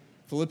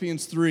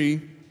 Philippians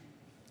 3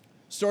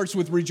 starts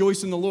with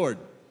rejoice in the Lord.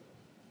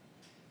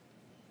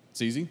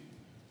 It's easy.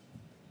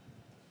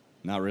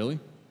 Not really.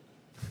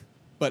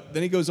 But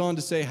then he goes on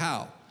to say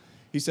how.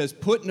 He says,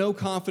 put no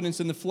confidence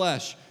in the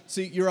flesh.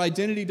 See, your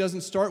identity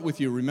doesn't start with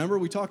you. Remember,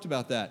 we talked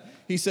about that.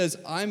 He says,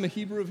 I'm a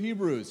Hebrew of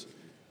Hebrews.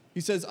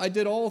 He says, I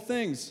did all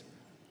things.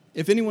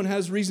 If anyone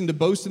has reason to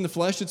boast in the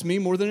flesh, it's me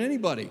more than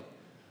anybody.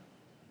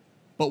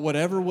 But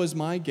whatever was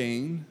my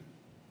gain,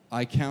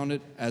 I count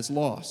it as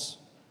loss,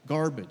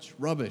 garbage,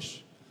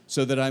 rubbish,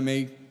 so that I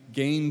may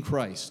gain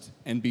Christ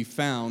and be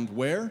found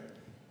where?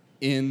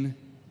 In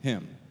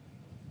him.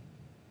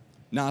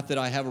 Not that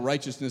I have a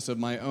righteousness of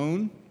my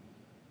own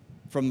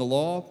from the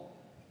law,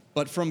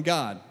 but from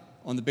God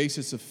on the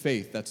basis of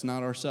faith. That's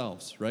not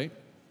ourselves, right?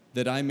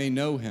 That I may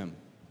know him.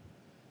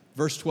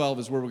 Verse 12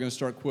 is where we're going to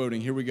start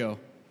quoting. Here we go.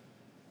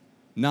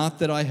 Not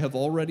that I have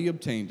already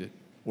obtained it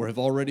or have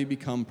already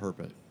become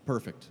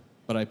perfect,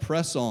 but I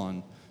press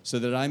on so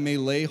that I may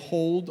lay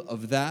hold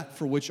of that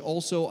for which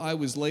also I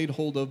was laid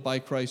hold of by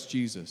Christ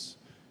Jesus.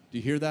 Do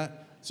you hear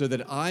that? So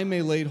that I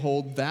may lay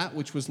hold that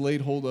which was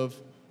laid hold of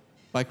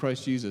by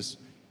Christ Jesus.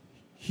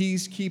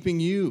 He's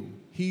keeping you.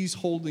 He's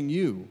holding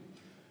you.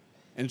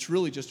 And it's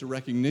really just a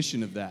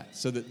recognition of that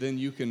so that then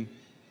you can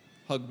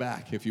hug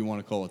back, if you want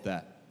to call it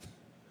that.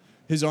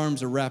 His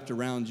arms are wrapped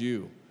around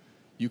you.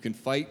 You can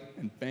fight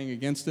and bang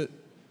against it,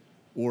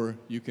 or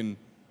you can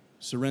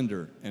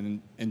surrender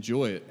and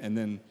enjoy it and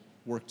then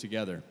work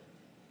together.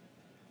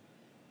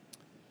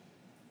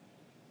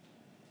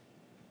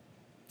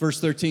 Verse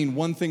 13,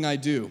 one thing I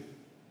do,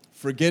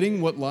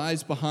 forgetting what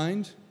lies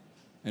behind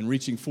and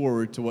reaching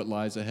forward to what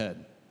lies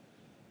ahead.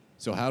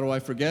 So how do I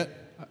forget?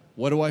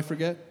 What do I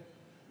forget?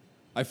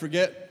 I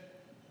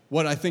forget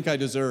what I think I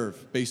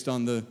deserve based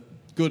on the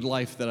good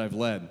life that I've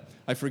led.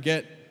 I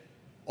forget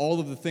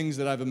all of the things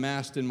that I've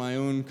amassed in my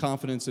own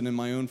confidence and in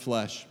my own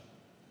flesh.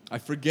 I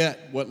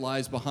forget what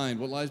lies behind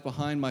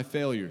my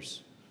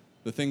failures,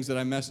 the things that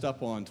I messed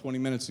up on 20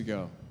 minutes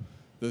ago,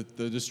 the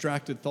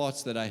distracted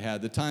thoughts that I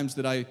had, the times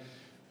that I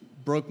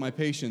broke my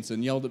patience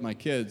and yelled at my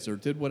kids or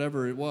did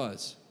whatever it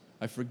was.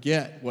 I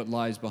forget what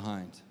lies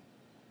behind.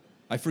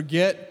 I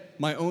forget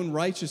my own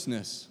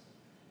righteousness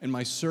and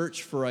my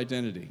search for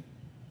identity.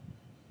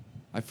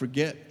 I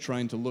forget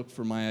trying to look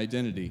for my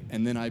identity,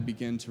 and then I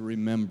begin to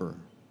remember.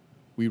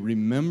 We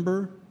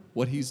remember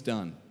what he's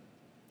done.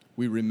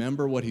 We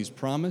remember what he's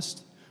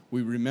promised.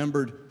 We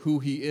remembered who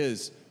he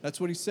is. That's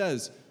what he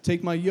says.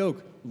 Take my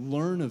yoke,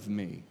 learn of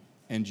me,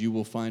 and you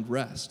will find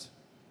rest.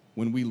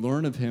 When we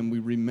learn of him, we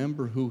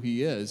remember who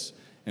he is,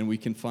 and we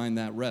can find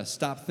that rest.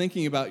 Stop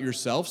thinking about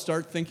yourself.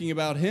 Start thinking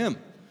about him.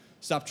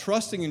 Stop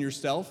trusting in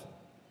yourself.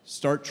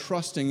 Start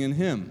trusting in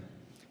him.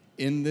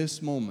 In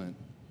this moment,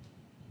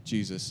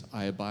 Jesus,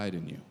 I abide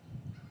in you.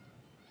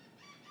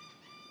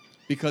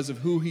 Because of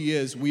who he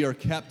is, we are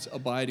kept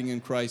abiding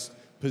in Christ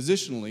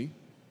positionally,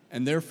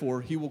 and therefore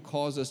he will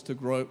cause us to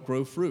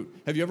grow fruit.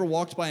 Have you ever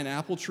walked by an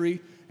apple tree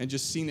and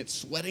just seen it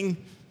sweating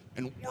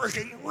and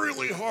working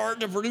really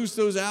hard to produce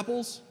those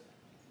apples?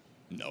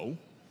 No,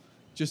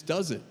 just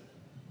does it.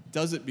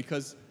 Does it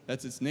because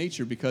that's its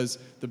nature, because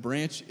the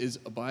branch is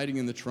abiding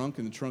in the trunk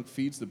and the trunk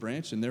feeds the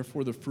branch, and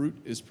therefore the fruit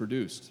is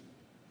produced.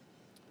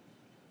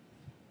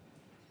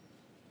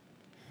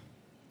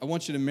 I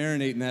want you to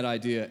marinate in that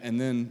idea and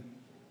then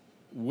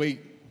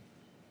wait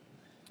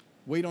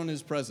on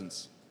his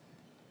presence.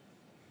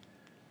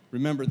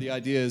 Remember, the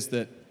idea is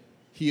that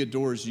he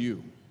adores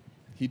you.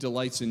 He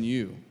delights in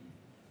you.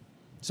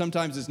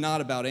 Sometimes it's not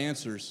about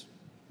answers.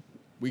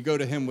 We go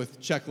to him with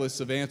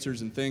checklists of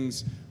answers and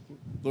things.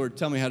 Lord,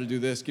 tell me how to do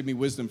this. Give me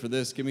wisdom for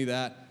this. Give me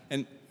that.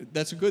 And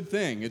that's a good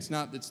thing. It's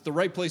the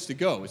right place to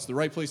go. It's the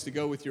right place to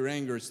go with your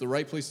anger. It's the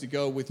right place to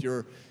go with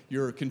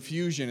your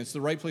confusion. It's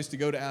the right place to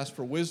go to ask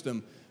for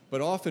wisdom. But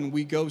often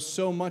we go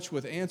so much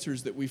with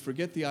answers that we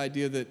forget the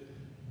idea that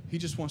he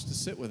just wants to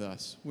sit with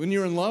us. When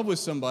you're in love with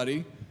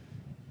somebody,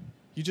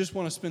 you just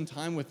want to spend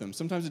time with them.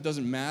 Sometimes it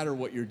doesn't matter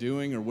what you're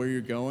doing or where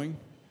you're going.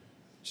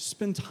 Just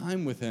spend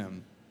time with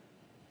him.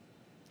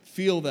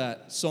 Feel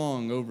that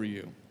song over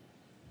you.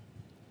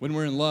 When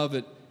we're in love,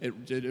 it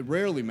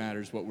rarely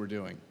matters what we're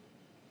doing.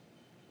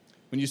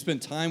 When you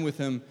spend time with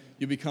him,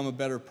 you become a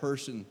better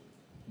person,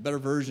 a better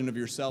version of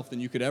yourself than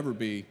you could ever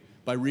be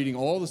by reading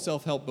all the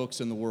self-help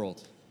books in the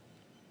world.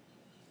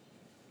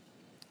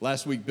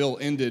 Last week, Bill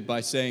ended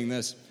by saying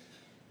this: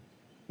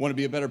 want to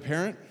be a better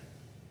parent?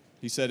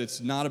 He said it's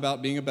not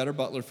about being a better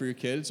butler for your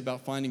kid. It's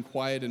about finding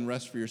quiet and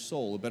rest for your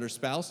soul. A better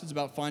spouse, it's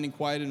about finding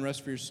quiet and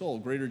rest for your soul.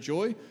 Greater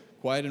joy,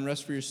 quiet and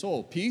rest for your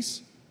soul.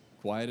 Peace,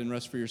 quiet and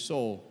rest for your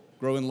soul.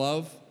 Grow in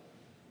love,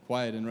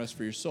 quiet and rest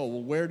for your soul.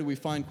 Well, where do we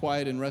find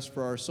quiet and rest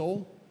for our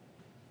soul?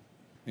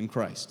 In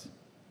Christ,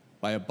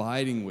 by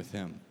abiding with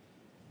him.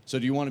 So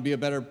do you want to be a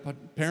better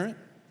parent?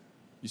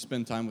 You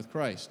spend time with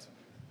Christ.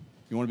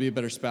 You want to be a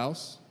better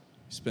spouse?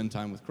 You spend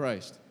time with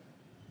Christ.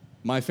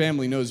 My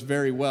family knows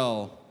very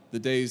well the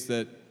days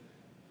that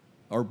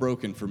are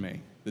broken for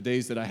me, the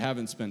days that I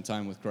haven't spent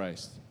time with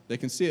Christ. They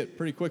can see it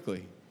pretty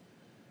quickly.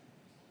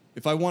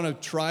 If I want to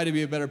try to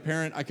be a better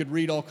parent, I could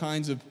read all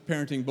kinds of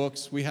parenting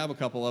books. We have a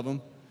couple of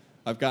them.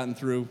 I've gotten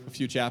through a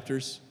few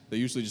chapters. They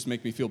usually just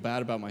make me feel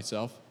bad about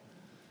myself.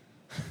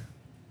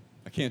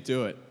 I can't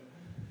do it.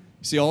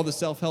 You see, all the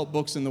self-help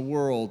books in the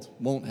world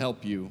won't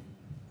help you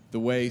the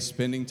way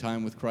spending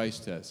time with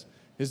Christ has.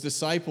 His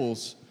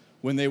disciples,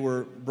 when they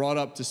were brought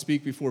up to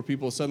speak before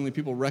people, suddenly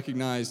people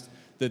recognized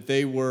that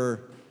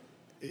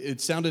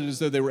it sounded as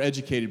though they were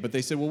educated, but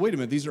they said, well, wait a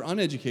minute, these are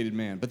uneducated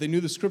men. But they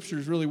knew the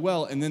scriptures really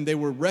well, and then they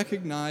were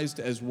recognized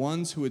as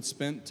ones who had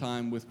spent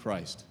time with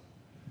Christ.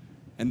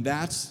 And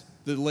that's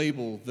the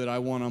label that I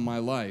want on my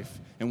life.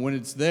 And when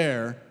it's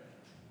there,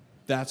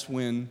 that's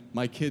when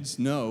my kids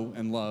know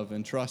and love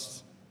and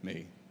trust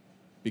me,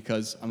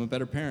 because I'm a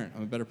better parent,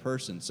 I'm a better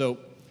person. So,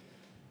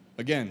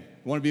 again,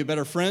 you want to be a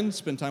better friend?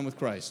 Spend time with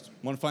Christ.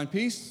 Want to find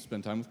peace?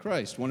 Spend time with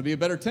Christ. Want to be a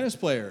better tennis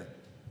player?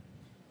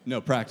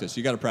 No, practice.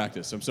 You got to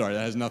practice. I'm sorry,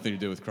 that has nothing to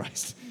do with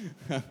Christ.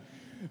 All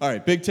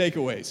right, big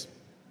takeaways.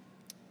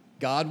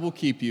 God will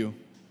keep you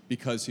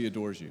because he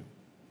adores you.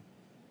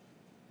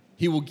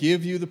 He will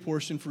give you the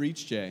portion for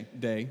each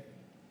day.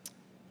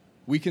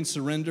 We can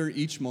surrender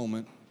each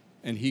moment,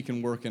 and he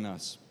can work in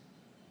us.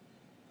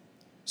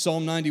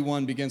 Psalm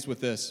 91 begins with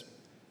this: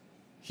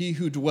 he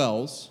who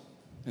dwells,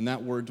 and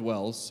that word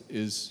dwells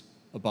is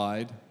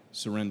abide,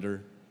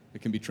 surrender.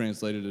 It can be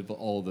translated of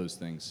all of those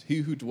things. He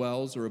who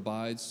dwells or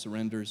abides,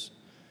 surrenders,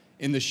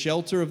 in the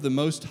shelter of the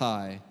Most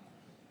High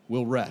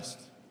will rest.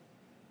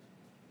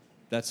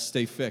 That's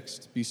stay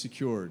fixed, be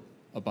secured,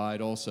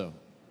 abide also,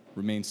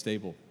 remain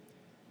stable.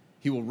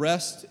 He will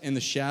rest in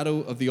the shadow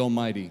of the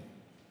Almighty.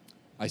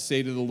 I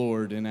say to the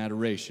Lord in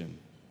adoration,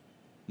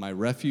 my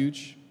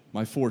refuge,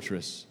 my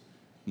fortress,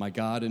 my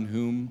God in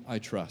whom I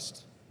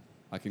trust.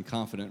 I can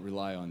confidently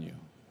rely on you,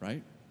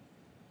 right?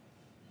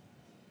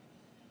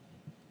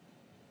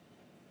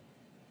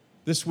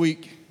 This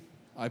week,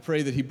 I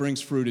pray that he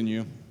brings fruit in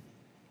you.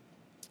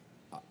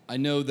 I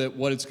know that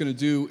what it's going to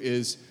do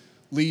is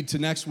lead to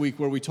next week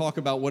where we talk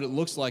about what it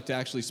looks like to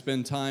actually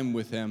spend time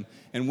with him.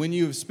 And when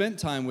you have spent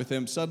time with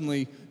him,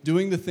 suddenly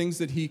doing the things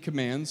that he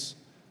commands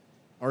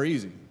are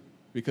easy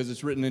because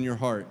it's written in your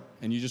heart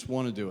and you just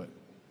want to do it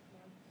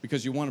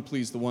because you want to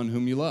please the one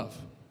whom you love.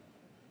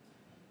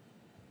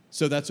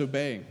 So that's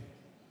obeying.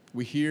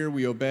 We hear,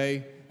 we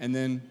obey, and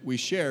then we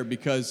share,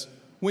 because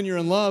when you're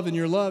in love and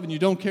you're loved and you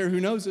don't care who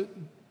knows it,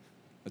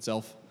 that's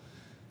Elf,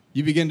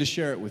 you begin to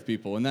share it with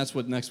people. And that's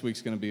what next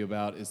week's going to be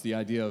about, is the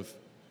idea of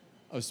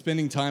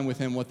spending time with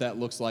him, what that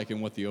looks like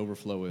and what the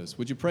overflow is.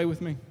 Would you pray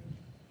with me?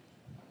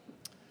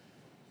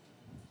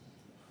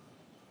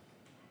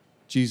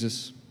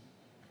 Jesus,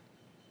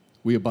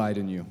 we abide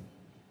in you,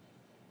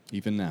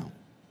 even now.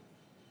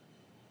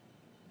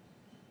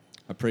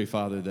 I pray,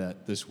 Father,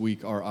 that this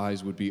week our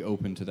eyes would be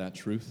open to that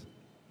truth.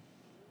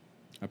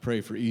 I pray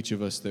for each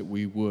of us that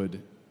we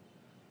would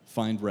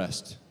find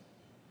rest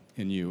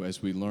in you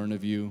as we learn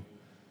of you.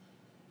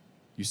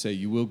 You say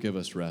you will give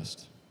us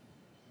rest.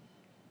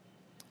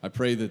 I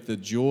pray that the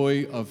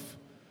joy of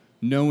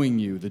knowing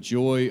you, the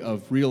joy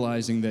of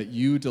realizing that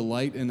you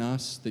delight in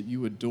us, that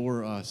you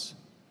adore us,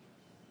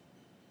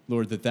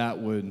 Lord, that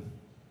would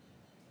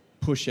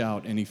push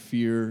out any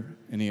fear,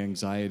 any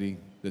anxiety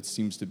that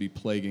seems to be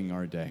plaguing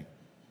our day.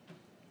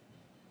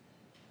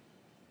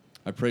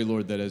 I pray,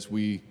 Lord, that as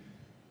we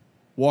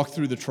walk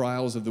through the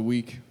trials of the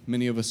week,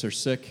 many of us are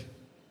sick.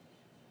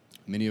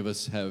 Many of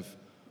us have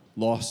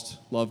lost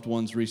loved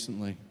ones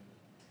recently.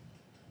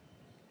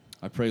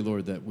 I pray,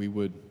 Lord, that we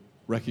would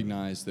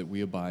recognize that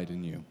we abide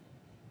in you.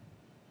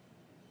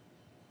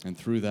 And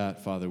through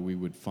that, Father, we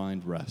would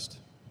find rest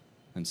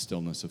and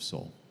stillness of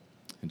soul.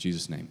 In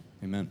Jesus' name,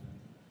 amen.